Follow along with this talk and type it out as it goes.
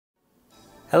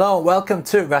Hello, welcome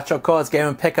to Retro Chords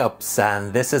Gaming Pickups,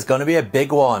 and this is going to be a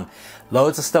big one.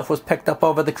 Loads of stuff was picked up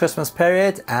over the Christmas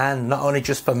period, and not only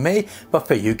just for me, but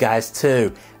for you guys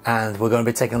too. And we're going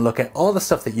to be taking a look at all the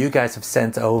stuff that you guys have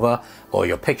sent over, or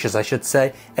your pictures I should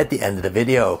say, at the end of the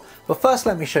video. But first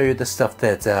let me show you the stuff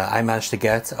that I managed to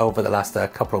get over the last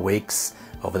couple of weeks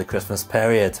over the Christmas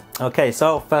period. Okay,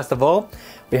 so first of all,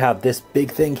 we have this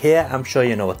big thing here. I'm sure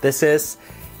you know what this is.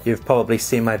 You've probably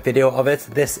seen my video of it.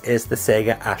 This is the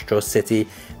Sega Astro City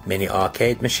mini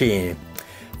arcade machine.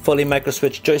 Fully micro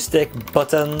switch joystick,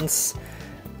 buttons,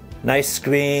 nice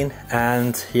screen,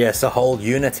 and yes, a whole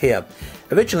unit here.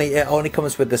 Originally it only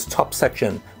comes with this top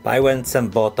section, but I went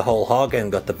and bought the whole hog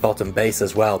and got the bottom base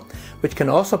as well, which can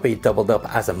also be doubled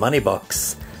up as a money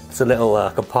box. There's a little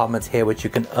compartment here which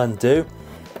you can undo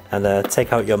and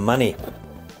take out your money.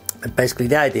 And basically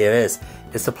the idea is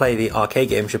to play the arcade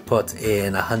games. You put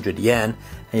in 100 yen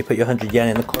and you put your 100 yen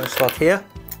in the coin slot here,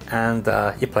 and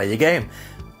you play your game.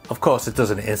 Of course it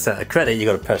doesn't insert a credit, you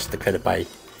got to press the credit by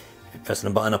pressing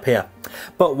the button up here.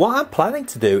 But what I'm planning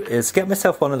to do is get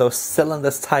myself one of those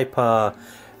cylinders type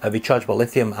rechargeable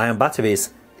lithium ion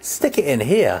batteries, stick it in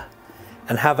here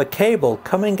and have a cable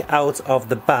coming out of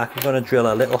the back. I'm going to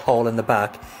drill a little hole in the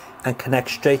back and connect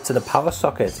straight to the power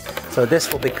socket, so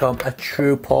this will become a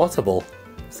true portable.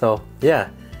 So yeah,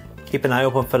 keep an eye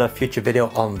open for the future video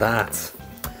on that.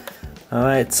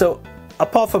 Alright, so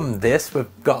apart from this, we've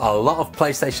got a lot of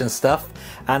PlayStation stuff,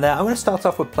 and I'm going to start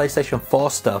off with PlayStation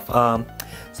 4 stuff.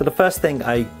 So the first thing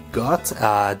I got,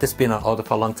 this being on order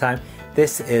for a long time,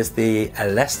 this is the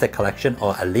Aleste collection,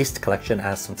 or Aleste collection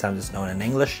as sometimes it's known in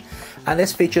English, and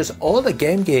this features all the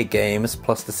Game Gear games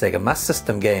plus the Sega Master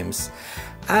System games,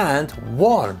 and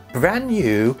one brand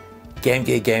new Game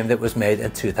Gear game that was made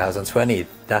in 2020.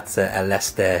 That's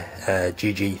Aleste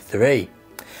GG3.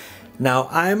 Now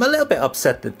I'm a little bit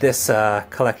upset that this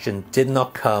collection did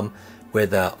not come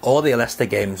with all the Aleste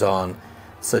games on,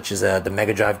 such as the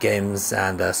Mega Drive games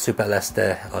and Super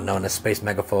Aleste, or known as Space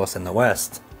Megaforce in the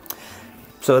West.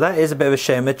 So that is a bit of a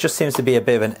shame. It just seems to be a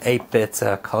bit of an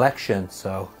 8-bit collection,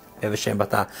 so a bit of a shame about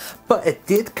that. But it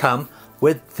did come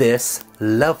with this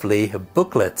lovely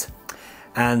booklet,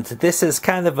 and this is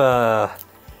kind of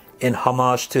in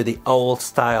homage to the old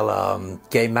style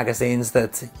game magazines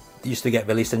that used to get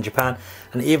released in Japan.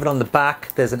 And even on the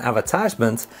back there's an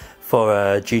advertisement for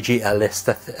GG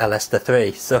Aleste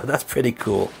 3, so that's pretty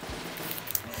cool.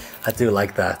 I do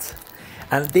like that.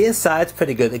 And the inside's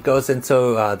pretty good. It goes into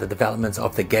the development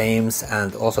of the games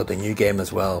and also the new game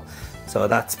as well, so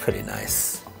that's pretty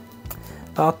nice.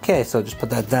 Okay, so just put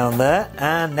that down there.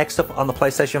 And next up on the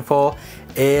PlayStation 4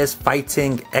 is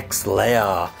Fighting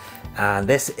X-Layer, and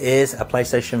this is a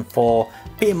PlayStation 4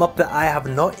 beat 'em up that I have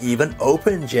not even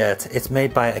opened yet. It's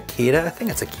made by Akira. I think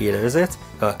it's Akira, is it?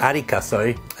 Arika,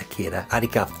 sorry, Akira,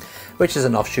 Arika, which is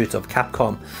an offshoot of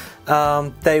Capcom.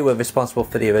 They were responsible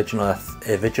for the original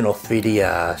 3D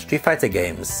Street Fighter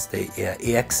games, the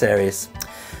EX series.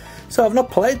 So I've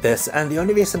not played this, and the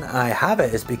only reason I have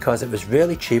it is because it was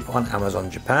really cheap on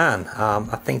Amazon Japan.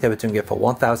 I think they were doing it for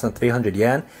 1,300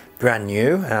 yen, brand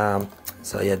new.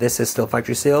 So yeah, this is still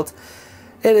factory sealed.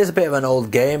 It is a bit of an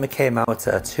old game. It came out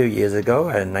 2 years ago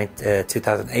in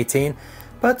 2018.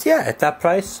 But yeah, at that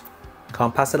price,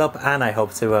 can't pass it up, and I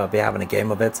hope to be having a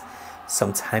game of it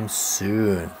sometime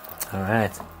soon.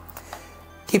 Alright.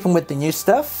 Keeping with the new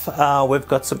stuff, we've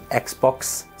got some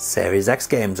Xbox Series X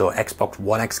games, or Xbox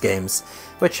One X games,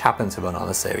 which happen to run on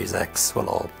the Series X.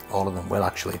 Well, all of them will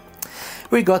actually.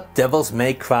 We got Devil's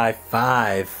May Cry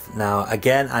 5. Now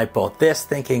again, I bought this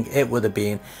thinking it would have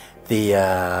been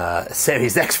the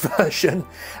Series X version.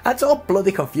 That's all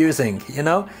bloody confusing, you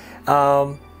know.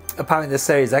 Apparently the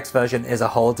Series X version is a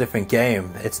whole different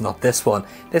game. It's not this one.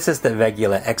 This is the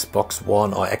regular Xbox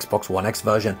One or Xbox One X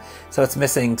version. So it's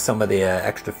missing some of the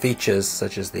extra features,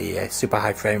 such as the super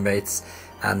high frame rates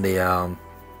and the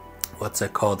what's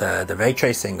it called, the ray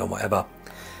tracing or whatever.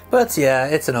 But yeah,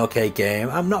 it's an okay game.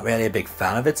 I'm not really a big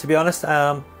fan of it, to be honest.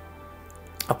 I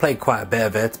played quite a bit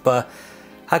of it, but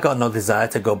I got no desire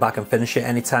to go back and finish it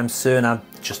anytime soon. I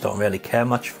just don't really care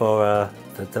much for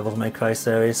the Devil May Cry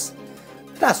series.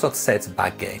 That's not to say it's a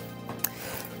bad game.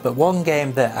 But one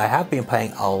game that I have been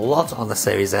playing a lot on the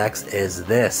Series X is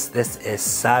this. This is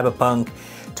Cyberpunk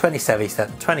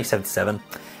 2077.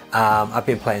 I've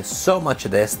been playing so much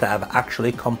of this that I've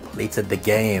actually completed the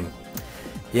game.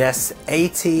 Yes, I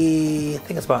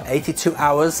think it's about 82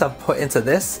 hours I've put into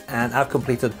this, and I've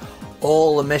completed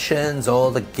all the missions,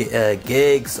 all the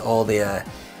gigs, all the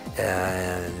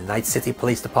Night City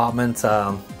Police Department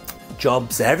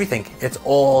jobs, everything. It's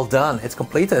all done. It's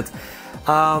completed.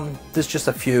 There's just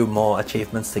a few more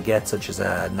achievements to get, such as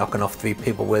knocking off 3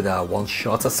 people with one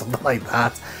shot or something like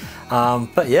that.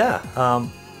 But yeah,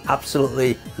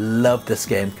 absolutely love this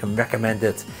game, can recommend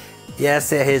it.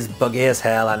 Yes, it is buggy as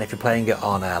hell, and if you're playing it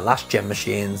on last gen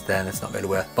machines, then it's not really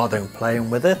worth bothering playing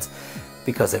with it,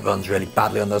 because it runs really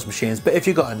badly on those machines. But if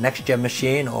you've got a next gen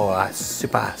machine or a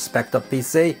super spec'd up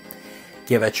PC,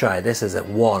 give it a try. This is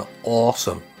one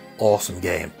awesome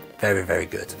game. Very, very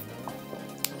good.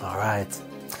 Alright,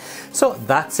 so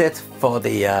that's it for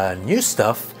the new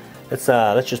stuff.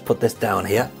 Let's just put this down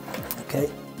here.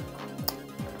 Okay,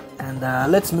 and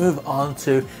let's move on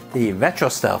to the retro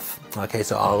stuff. Okay,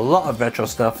 so a lot of retro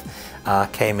stuff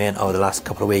came in over the last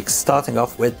couple of weeks, starting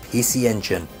off with PC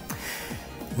Engine.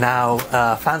 Now,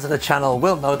 fans of the channel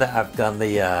will know that I've done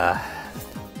the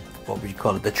what would you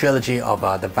call it, the trilogy of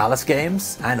the Valis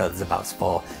games. I know there's a Valis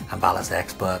 4 and Valis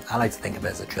X, but I like to think of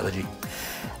it as a trilogy.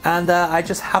 And I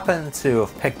just happened to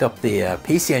have picked up the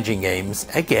PC Engine games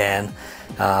again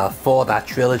for that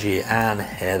trilogy, and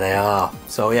here they are.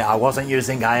 So yeah, I wasn't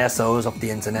using ISOs off the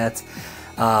internet.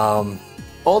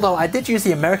 Although I did use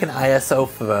the American ISO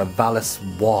for Valis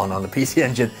 1 on the PC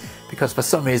Engine, because for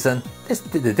some reason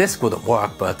the disc wouldn't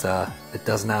work, but it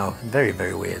does now. Very,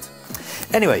 very weird.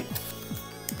 Anyway,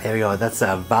 here we go. That's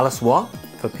Valis 1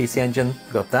 for PC Engine.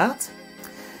 We've got that.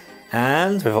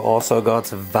 And we've also got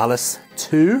Valis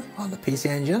 2 on the PC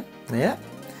Engine. Yeah.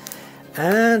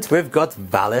 And we've got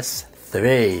Valis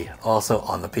 3 also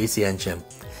on the PC Engine.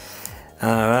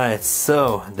 Alright,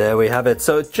 so there we have it.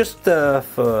 So just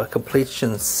for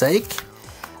completion's sake,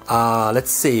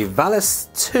 let's see, Valis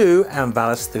 2 and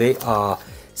Valis 3 are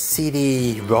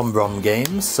CD-ROM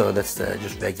games, so that's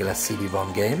just regular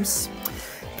CD-ROM games.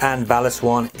 And Valis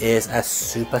 1 is a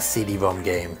Super CD-ROM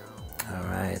game.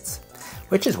 Alright,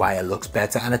 which is why it looks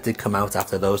better, and it did come out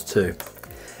after those two.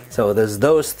 So there's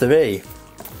those 3.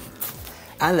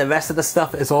 And the rest of the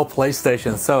stuff is all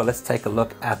PlayStation, so let's take a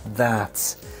look at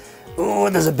that. Oh,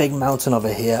 there's a big mountain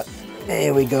over here.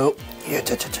 There we go.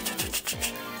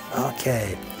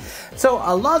 Okay. So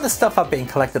a lot of the stuff I've been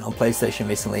collecting on PlayStation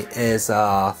recently is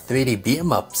 3D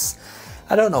beat-em-ups.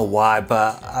 I don't know why,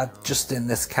 but I'm just in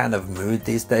this kind of mood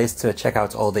these days to check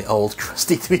out all the old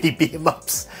crusty 3D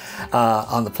beat-em-ups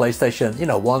on the PlayStation. You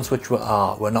know, ones which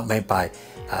were not made by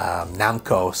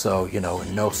Namco, so, you know,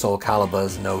 no Soul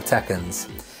Caliburs, no Tekkens.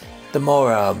 The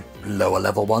more lower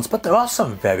level ones, but there are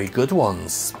some very good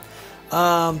ones.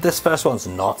 This first one's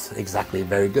not exactly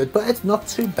very good, but it's not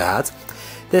too bad.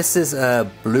 This is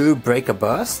a Blue Breaker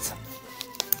Burst,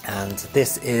 and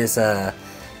this is a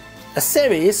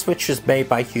series which was made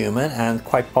by Human and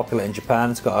quite popular in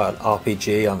Japan. It's got an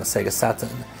RPG on the Sega Saturn,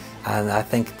 and I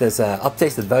think there's an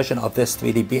updated version of this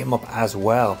 3D beat-em-up as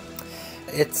well.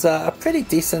 It's a pretty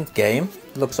decent game,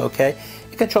 looks okay,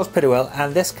 it controls pretty well,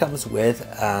 and this comes with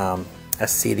a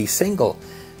CD single,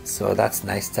 so that's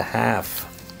nice to have.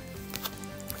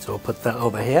 So we'll put that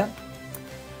over here.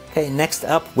 Okay, next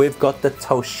up we've got the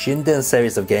Toshinden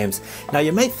series of games. Now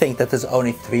you may think that there's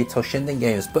only 3 Toshinden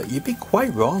games, but you'd be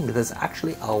quite wrong. There's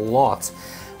actually a lot.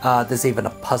 There's even a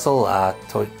puzzle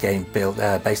game built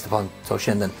based upon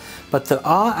Toshinden. But there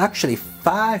are actually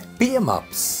 5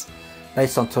 beat-em-ups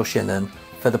based on Toshinden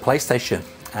for the PlayStation,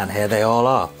 and here they all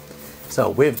are.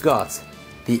 So we've got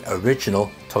the original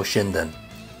Toshinden.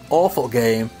 Awful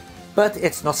game, but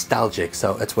it's nostalgic,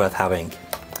 so it's worth having.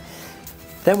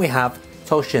 Then we have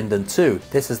Toshinden 2.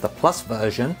 This is the Plus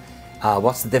version.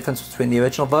 What's the difference between the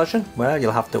original version? Well,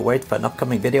 you'll have to wait for an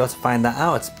upcoming video to find that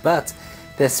out, but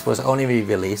this was only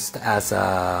re-released as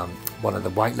one of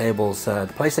the white labels, the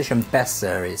PlayStation Best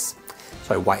series.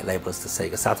 Sorry, white label is the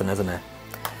Sega Saturn, isn't it?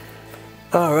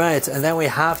 Alright, and then we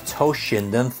have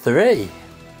Toshinden 3.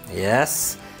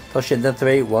 Yes, Toshinden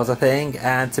 3 was a thing,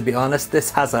 and to be honest, this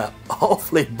has an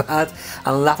awfully bad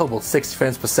and laughable 60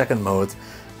 frames per second mode.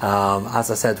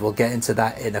 As I said, we'll get into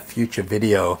that in a future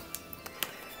video.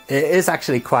 It is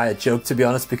actually quite a joke, to be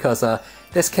honest, because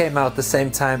this came out the same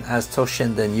time as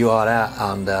Toshinden URA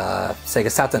on the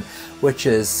Sega Saturn, which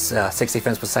is 60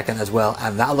 frames per second as well,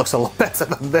 and that looks a lot better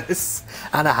than this,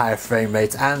 and a higher frame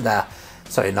rate, and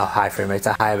sorry, not high frame rate,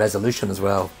 a higher resolution as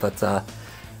well, but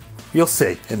you'll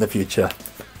see in the future.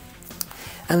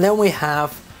 And then we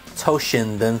have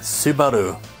Toshinden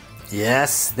Subaru.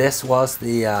 Yes, this was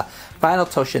the final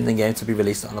Toshinden game to be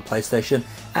released on the PlayStation,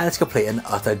 and it's complete and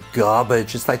utter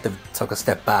garbage. It's like they took a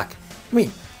step back. I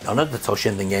mean, none of the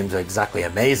Toshinden games are exactly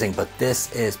amazing, but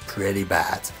this is pretty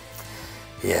bad.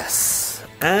 Yes.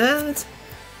 And,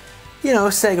 you know,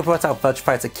 Sega brought out Virtua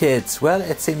Fighter Kids. Well,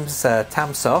 it seems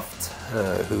Tamsoft,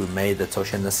 who made the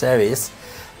Toshinden series,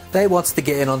 they wanted to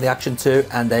get in on the action too,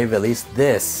 and they released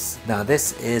this. Now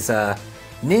this is a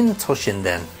Nin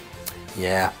Toshinden.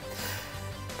 Yeah.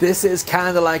 This is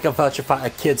kind of like a Virtua Fighter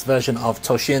Kids version of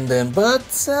Toshinden, but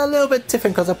a little bit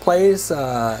different because it plays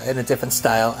in a different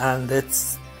style, and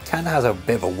it's kind of has a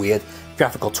bit of a weird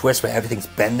graphical twist where everything's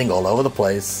bending all over the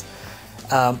place.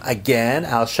 Again,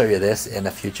 I'll show you this in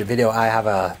a future video. I have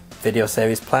a video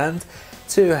series planned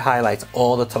to highlight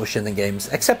all the Toshinden games,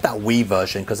 except that Wii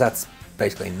version, because that's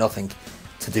basically nothing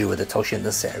to do with the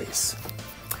Toshinden series.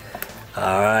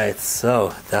 Alright,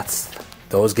 so that's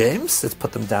those games. Let's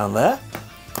put them down there.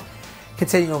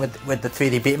 Continuing with the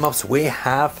 3D beat 'em ups, we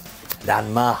have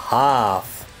Ranma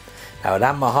Half. Now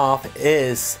Ranma Half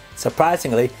is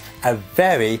surprisingly a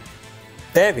very,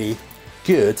 very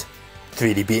good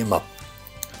 3D beat 'em up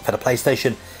for the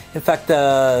PlayStation. In fact,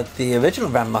 the original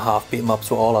Ranma Half beat 'em ups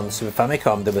were all on the Super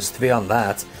Famicom. There was 3 on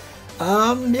that.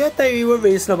 Yeah, they were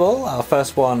reasonable. Our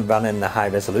first one ran in the high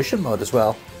resolution mode as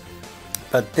well.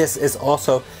 But this is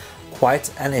also quite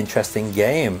an interesting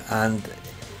game, and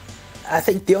I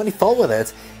think the only fault with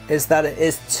it is that it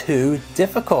is too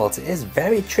difficult. It is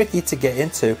very tricky to get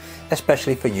into,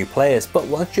 especially for new players, but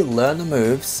once you learn the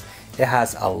moves, it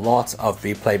has a lot of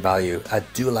replay value. I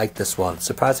do like this one,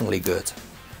 surprisingly good.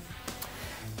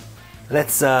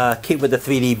 Let's keep with the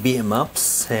 3D beat 'em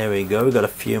ups. Here we go, we got a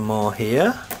few more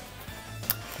here.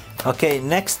 Okay,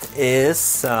 next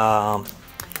is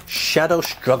Shadow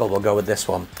Struggle. We'll go with this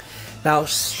one. Now,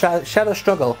 Shadow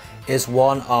Struggle is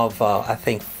one of I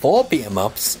think 4 beat 'em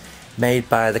ups made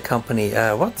by the company.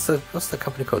 What's the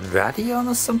company called? Radion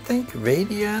or something?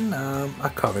 Radion? I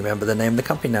can't remember the name of the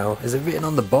company now. Is it written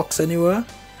on the box anywhere?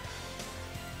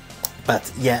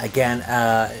 But yeah, again,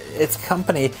 it's a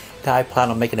company that I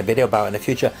plan on making a video about in the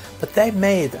future. But they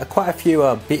made quite a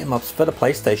few beat 'em ups for the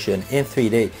PlayStation in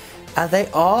 3D, and they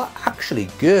are actually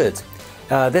good.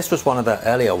 This was one of the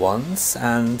earlier ones,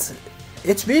 and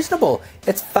it's reasonable.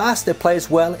 It's fast, it plays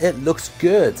well, it looks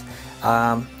good.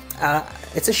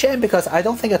 It's a shame because I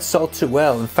don't think it's sold too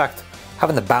well. In fact,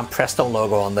 having the Banpresto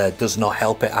logo on there does not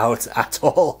help it out at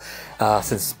all,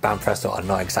 since Banpresto are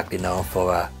not exactly known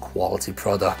for quality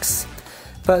products.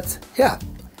 But yeah,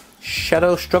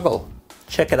 Shadow Struggle.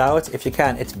 Check it out if you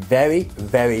can. It's very,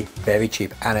 very, very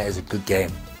cheap, and it is a good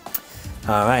game.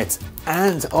 Alright,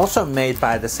 and also made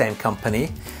by the same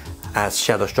company as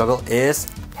Shadow Struggle is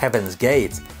Heaven's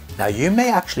Gate. Now you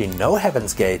may actually know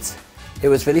Heaven's Gate. It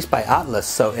was released by Atlus,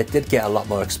 so it did get a lot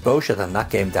more exposure than that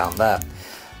game down there.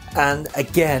 And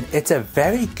again, it's a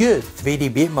very good 3D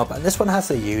beat 'em up, and this one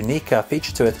has a unique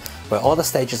feature to it where all the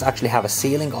stages actually have a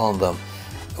ceiling on them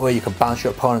where you can bounce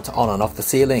your opponent on and off the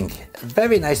ceiling.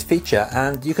 Very nice feature,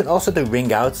 and you can also do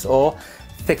ring outs or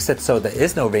fix it so there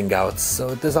is no ring outs.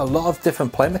 So there's a lot of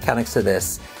different play mechanics to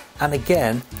this, and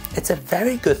again, it's a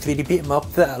very good 3D beat 'em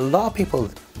up that a lot of people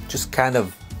just kind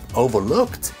of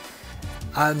overlooked.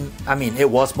 I mean, it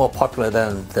was more popular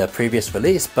than the previous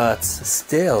release, but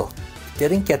still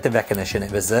didn't get the recognition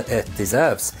it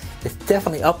deserves. It's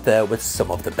definitely up there with some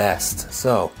of the best,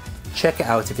 so check it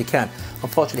out if you can.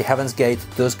 Unfortunately, Heaven's Gate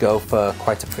does go for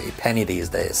quite a pretty penny these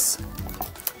days.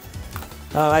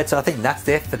 Alright, so I think that's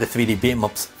it for the 3D beat 'em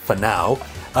ups for now.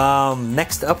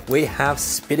 Next up we have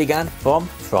Speedigan from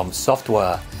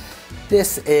FromSoftware.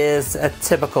 This is a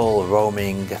typical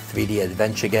roaming 3D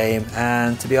adventure game,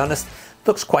 and to be honest,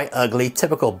 looks quite ugly.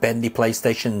 Typical bendy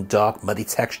PlayStation, dark, muddy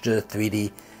texture,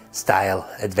 3D style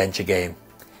adventure game.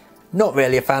 Not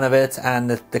really a fan of it, and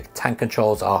the tank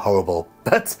controls are horrible,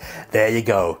 but there you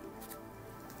go.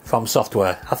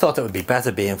 FromSoftware. I thought it would be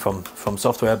better being from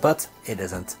FromSoftware, but it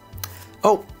isn't.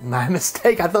 Oh, my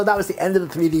mistake. I thought that was the end of the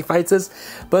 3D fighters,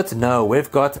 but no,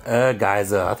 we've got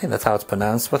Ehrgeizer. I think that's how it's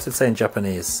pronounced. What's it say in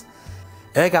Japanese?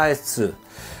 Ehrgeizer.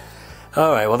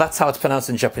 Alright, well that's how it's pronounced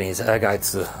in Japanese.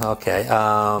 Ehrgeizer. Okay,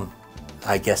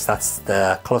 I guess that's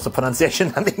the closer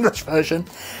pronunciation than the English version.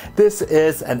 This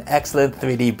is an excellent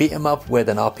 3D beat 'em up with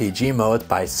an RPG mode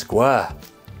by Square.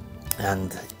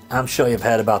 And I'm sure you've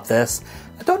heard about this.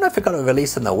 I don't know if it got a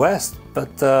release in the West,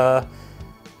 but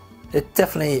it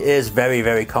definitely is very,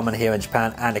 very common here in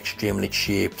Japan and extremely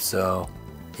cheap. So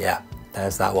yeah,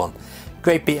 there's that one.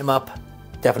 Great beat 'em up,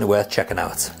 definitely worth checking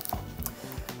out.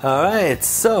 Alright,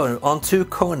 so on to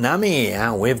Konami,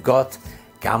 and we've got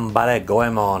Ganbare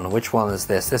Goemon. Which one is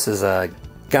this? This is a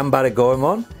Ganbare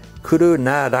Goemon Kuru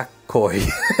na Rakkoi.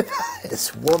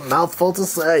 It's one mouthful to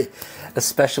say,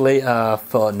 especially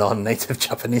for a non-native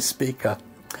Japanese speaker.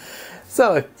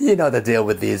 So, you know the deal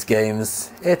with these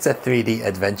games. It's a 3D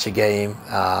adventure game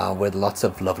with lots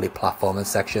of lovely platforming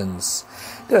sections.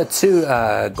 There are 2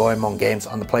 Goemon games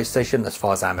on the PlayStation as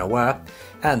far as I'm aware,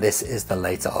 and this is the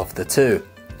later of the 2.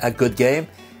 a good game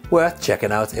worth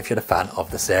checking out if you're a fan of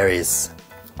the series.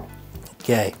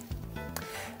 Okay,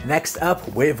 next up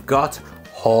we've got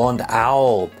Horned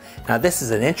Owl. Now this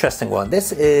is an interesting one.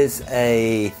 This is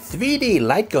a 3D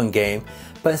light gun game,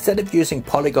 but instead of using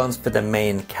polygons for the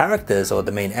main characters or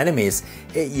the main enemies,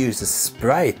 it uses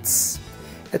sprites.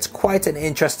 It's quite an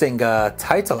interesting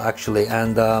title actually,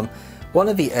 and one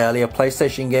of the earlier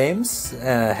PlayStation games,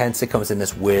 hence it comes in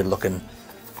this weird looking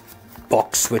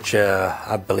box, which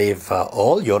I believe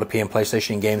all European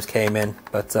PlayStation games came in,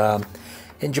 but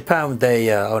in Japan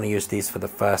they only used these for the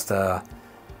first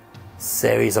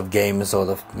series of games,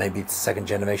 or maybe the second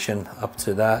generation up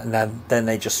to that, and then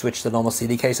they just switched to normal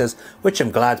CD cases, which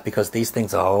I'm glad, because these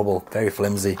things are horrible, very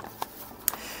flimsy.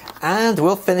 And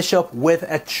we'll finish up with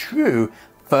a true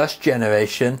first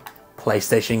generation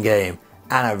PlayStation game,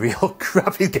 and a real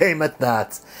crappy game at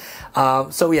that.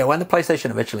 So yeah, when the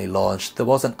PlayStation originally launched, there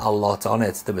wasn't a lot on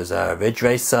it. There was a Ridge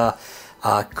Racer,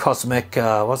 Cosmic,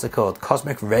 what's it called?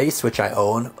 Cosmic Race, which I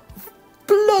own.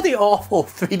 Bloody awful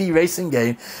 3D racing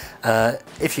game,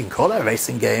 if you can call it a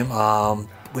racing game,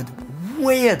 with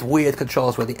weird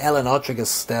controls where the L and R triggers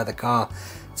steer the car.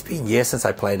 It's been years since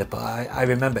I played it, but I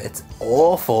remember it's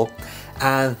awful.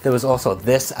 And there was also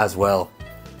this as well.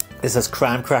 This is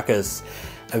Crime Crackers,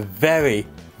 a very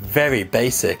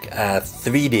basic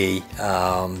 3D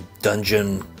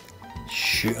dungeon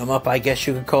shoot 'em up, I guess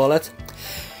you could call it.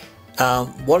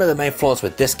 One of the main flaws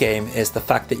with this game is the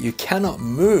fact that you cannot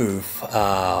move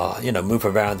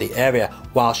around the area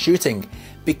while shooting,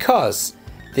 because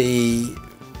the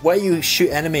way you shoot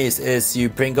enemies is you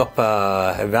bring up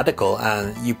a reticle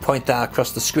and you point that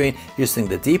across the screen using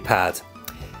the D-pad.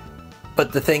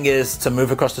 But the thing is, to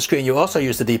move across the screen you also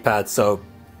use the D-pad, so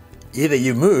either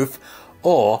you move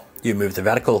or you move the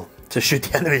reticle to shoot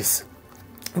the enemies.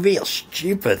 Real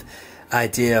stupid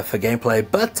idea for gameplay,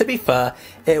 but to be fair,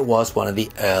 it was one of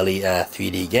the early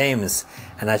 3D games,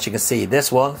 and as you can see, this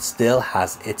one still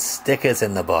has its stickers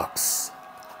in the box.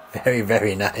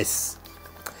 Very nice.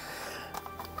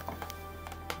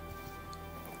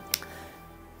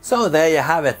 So there you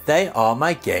have it. They are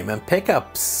my gaming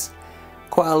pickups.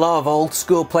 Quite a lot of old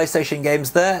school PlayStation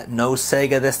games there. No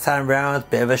Sega this time round,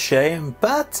 bit of a shame,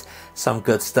 but some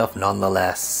good stuff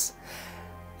nonetheless.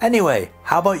 Anyway,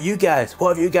 how about you guys?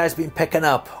 What have you guys been picking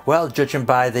up? Well, judging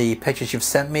by the pictures you've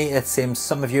sent me, it seems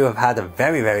some of you have had a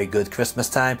very good Christmas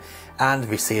time and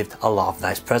received a lot of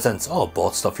nice presents, or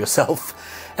bought stuff yourself.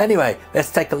 Anyway,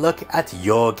 let's take a look at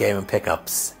your gaming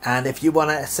pickups. And if you want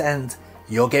to send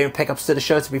your gaming pickups to the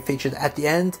show to be featured at the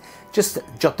end, just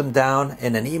jot them down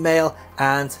in an email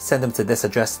and send them to this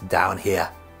address down here.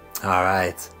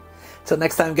 Alright. Till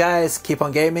next time guys, keep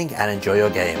on gaming and enjoy your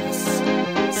games.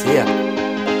 See ya.